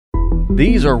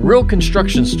These are real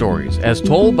construction stories as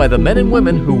told by the men and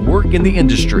women who work in the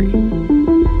industry.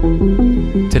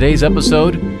 Today's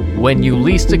episode, When You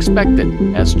Least Expect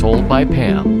It, as told by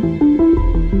Pam.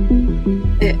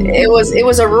 It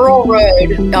was a rural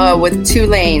road with 2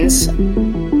 lanes.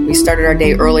 We started our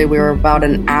day early. We were about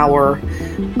an hour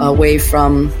away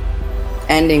from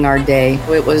ending our day.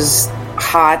 It was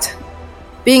hot.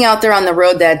 Being out there on the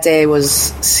road that day was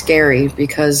scary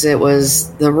because it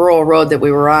was the rural road that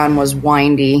we were on was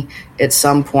windy at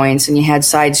some points, and you had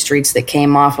side streets that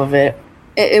came off of it.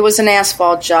 It was an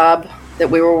asphalt job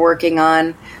that we were working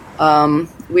on.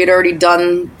 We had already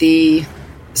done the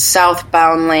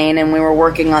southbound lane, and we were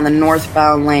working on the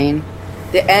northbound lane.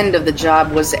 The end of the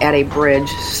job was at a bridge,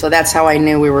 so that's how I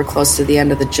knew we were close to the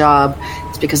end of the job.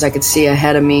 It's because I could see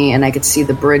ahead of me, and I could see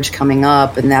the bridge coming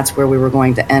up, and that's where we were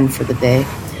going to end for the day.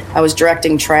 I was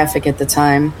directing traffic at the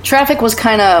time. Traffic was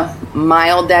kind of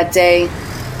mild that day.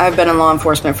 I've been in law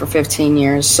enforcement for 15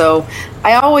 years, so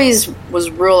I always was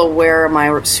real aware of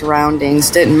my surroundings.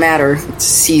 Didn't matter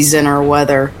season or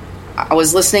weather. I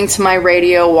was listening to my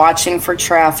radio, watching for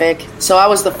traffic. So I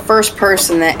was the first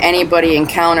person that anybody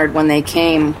encountered when they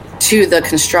came to the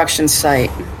construction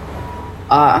site.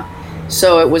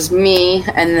 So it was me,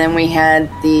 and then we had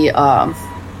the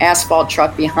asphalt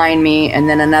truck behind me, and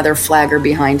then another flagger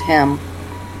behind him.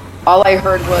 All I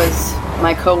heard was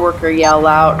my coworker yell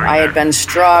out, I had been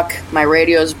struck, my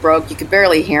radio's broke. You could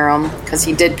barely hear him because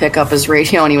he did pick up his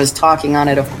radio and he was talking on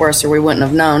it, of course, or we wouldn't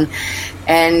have known.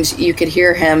 And you could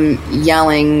hear him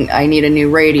yelling, I need a new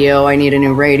radio, I need a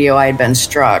new radio, I had been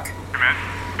struck.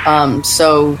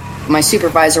 So my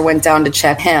supervisor went down to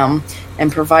check him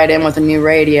and provide him with a new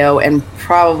radio, and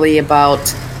probably about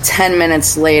 10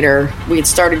 minutes later, we had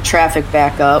started traffic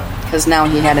back up because now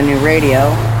he had a new radio.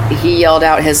 He yelled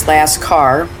out his last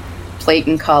car, plate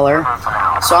and color.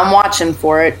 So I'm watching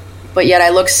for it, but yet I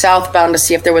looked southbound to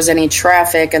see if there was any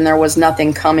traffic, and there was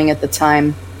nothing coming at the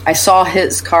time. I saw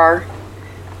his car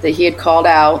that he had called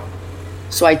out,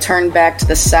 so I turned back to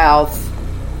the south,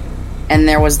 and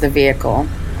there was the vehicle.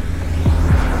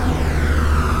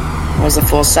 It was a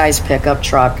full-size pickup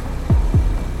truck.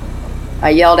 I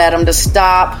yelled at him to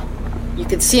stop. You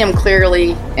could see him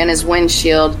clearly in his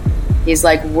windshield. He's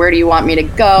like, where do you want me to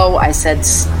go? I said,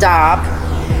 stop.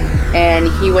 And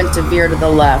he went to veer to the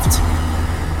left.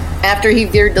 After he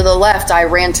veered to the left, I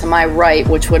ran to my right,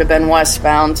 which would have been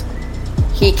westbound.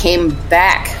 He came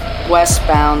back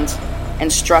westbound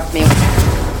and struck me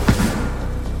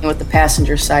with the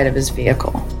passenger side of his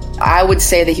vehicle. I would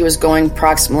say that he was going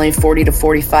approximately 40 to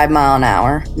 45 mile an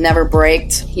hour. Never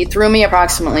braked. He threw me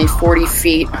approximately 40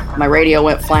 feet. My radio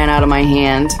went flying out of my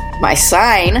hand. My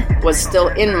sign was still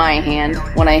in my hand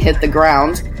when I hit the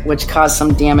ground, which caused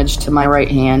some damage to my right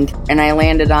hand. And I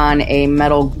landed on a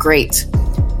metal grate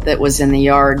that was in the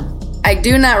yard. I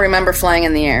do not remember flying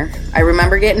in the air. I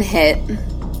remember getting hit,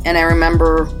 and I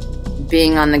remember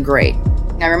being on the grate.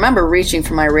 I remember reaching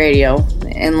for my radio.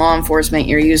 In law enforcement,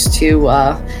 you're used to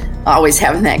always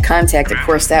having that contact. Of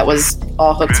course, that was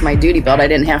all hooked to my duty belt. I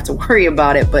didn't have to worry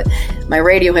about it, but my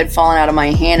radio had fallen out of my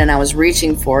hand, and I was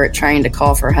reaching for it, trying to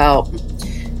call for help.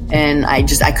 And I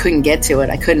couldn't get to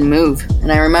it. I couldn't move.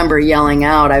 And I remember yelling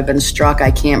out, I've been struck. I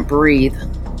can't breathe.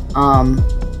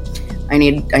 I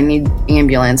need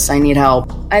ambulance. I need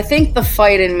help. I think the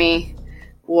fight in me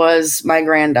was my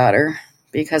granddaughter,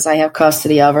 because I have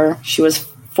custody of her. She was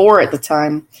 4 at the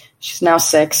time. She's now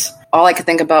 6. All I could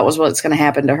think about was what's going to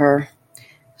happen to her.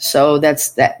 So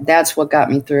that's what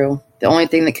got me through. The only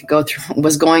thing that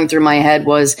was going through my head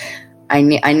was, I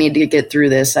need to get through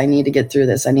this. I need to get through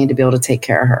this. I need to be able to take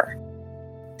care of her.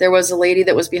 There was a lady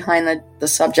that was behind the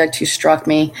subject who struck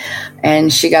me,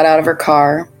 and she got out of her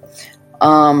car.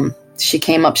 She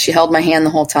came up. She held my hand the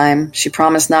whole time. She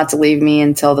promised not to leave me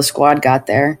until the squad got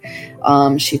there.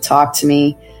 She talked to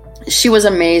me. She was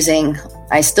amazing.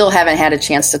 I still haven't had a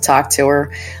chance to talk to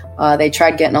her. They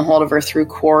tried getting a hold of her through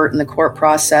court and the court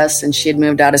process, and she had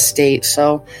moved out of state.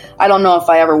 So I don't know if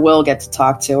I ever will get to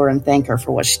talk to her and thank her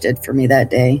for what she did for me that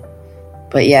day.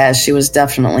 But yeah, she was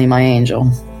definitely my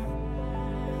angel.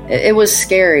 It was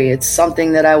scary. It's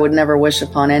something that I would never wish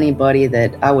upon anybody,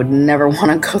 that I would never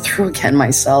want to go through again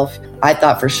myself. I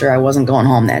thought for sure I wasn't going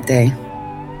home that day.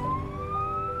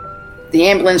 The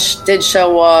ambulance did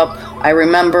show up. I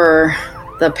remember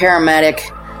the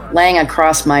paramedic laying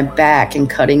across my back and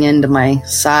cutting into my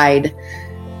side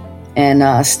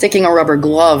and sticking a rubber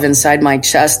glove inside my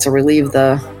chest to relieve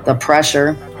the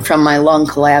pressure from my lung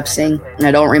collapsing. And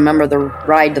I don't remember the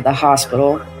ride to the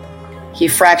hospital. He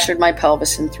fractured my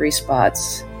pelvis in 3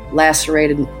 spots,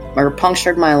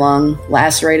 punctured my lung,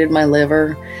 lacerated my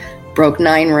liver, broke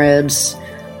 9 ribs,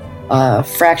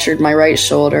 fractured my right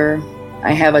shoulder.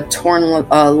 I have a torn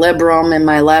labrum in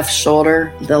my left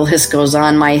shoulder. The list goes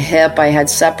on. My hip, I had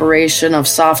separation of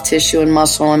soft tissue and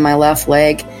muscle in my left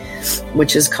leg,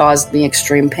 which has caused me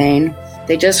extreme pain.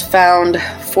 They just found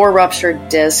 4 ruptured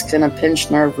discs and a pinched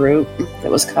nerve root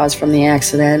that was caused from the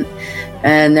accident.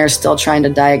 And they're still trying to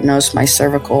diagnose my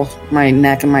cervical, my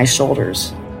neck, and my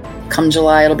shoulders. Come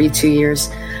July, it'll be 2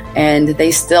 years. And they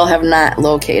still have not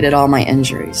located all my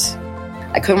injuries.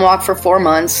 I couldn't walk for 4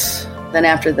 months. Then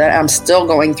after that, I'm still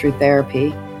going through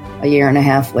therapy a year and a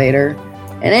half later.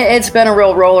 And it's been a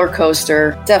real roller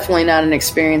coaster. Definitely not an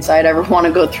experience I'd ever want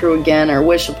to go through again or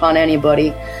wish upon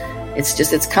anybody.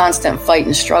 It's constant fight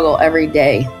and struggle every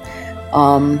day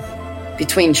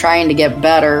between trying to get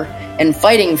better and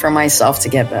fighting for myself to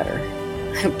get better.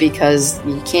 Because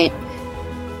you can't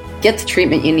get the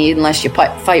treatment you need unless you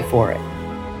fight for it.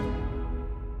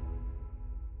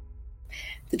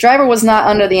 The driver was not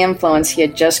under the influence. He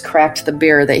had just cracked the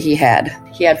beer that he had.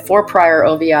 He had 4 prior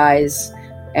OVIs,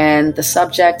 and the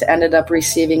subject ended up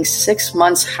receiving 6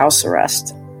 months house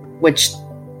arrest, which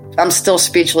I'm still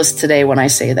speechless today when I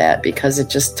say that, because it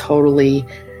just totally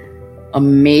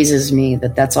amazes me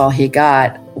that that's all he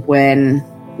got, when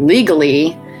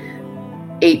legally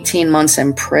 18 months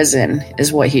in prison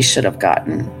is what he should have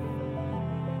gotten.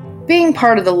 Being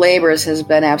part of the labors has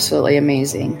been absolutely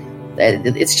amazing.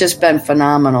 It's just been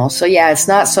phenomenal. So yeah, it's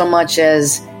not so much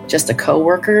as just a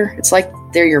coworker. It's like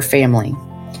they're your family,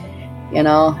 you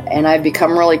know? And I've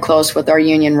become really close with our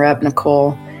union rep,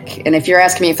 Nicole. And if you're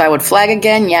asking me if I would flag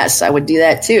again, yes, I would do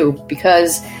that too,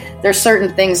 because there's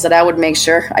certain things that I would make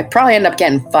sure. I'd probably end up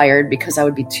getting fired because I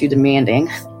would be too demanding.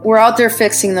 We're out there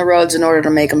fixing the roads in order to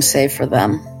make them safe for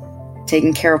them,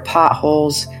 taking care of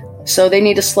potholes. So they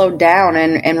need to slow down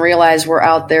and realize we're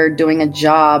out there doing a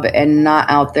job and not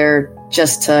out there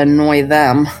just to annoy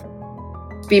them.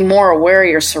 Be more aware of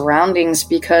your surroundings,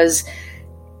 because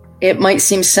it might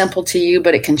seem simple to you,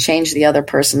 but it can change the other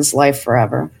person's life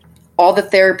forever. All the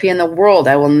therapy in the world,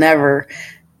 I will never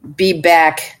be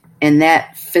back in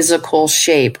that physical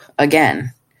shape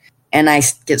again. And I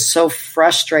get so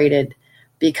frustrated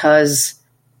because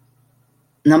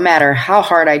no matter how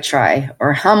hard I try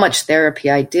or how much therapy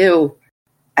I do,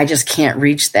 I just can't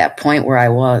reach that point where I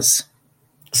was.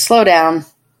 Slow down.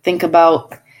 Think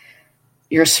about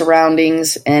your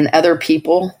surroundings and other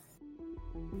people.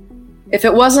 If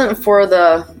it wasn't for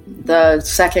the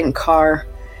second car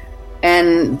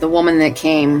and the woman that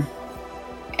came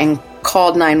and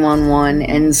called 911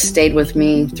 and stayed with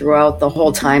me throughout the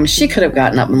whole time, she could have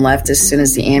gotten up and left as soon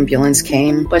as the ambulance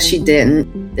came, but she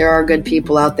didn't. There are good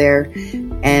people out there.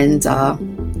 And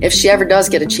if she ever does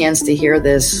get a chance to hear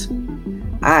this,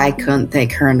 I couldn't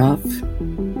thank her enough.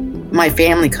 My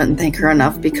family couldn't thank her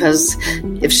enough, because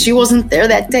if she wasn't there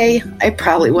that day, I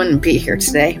probably wouldn't be here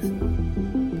today.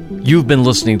 You've been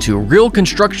listening to Real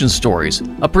Construction Stories,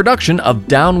 a production of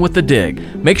Down with the Dig.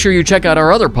 Make sure you check out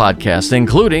our other podcasts,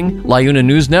 including LiUNA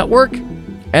News Network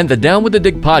and the Down with the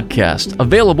Dig podcast,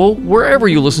 available wherever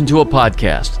you listen to a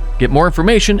podcast. Get more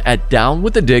information at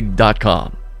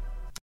downwiththedig.com.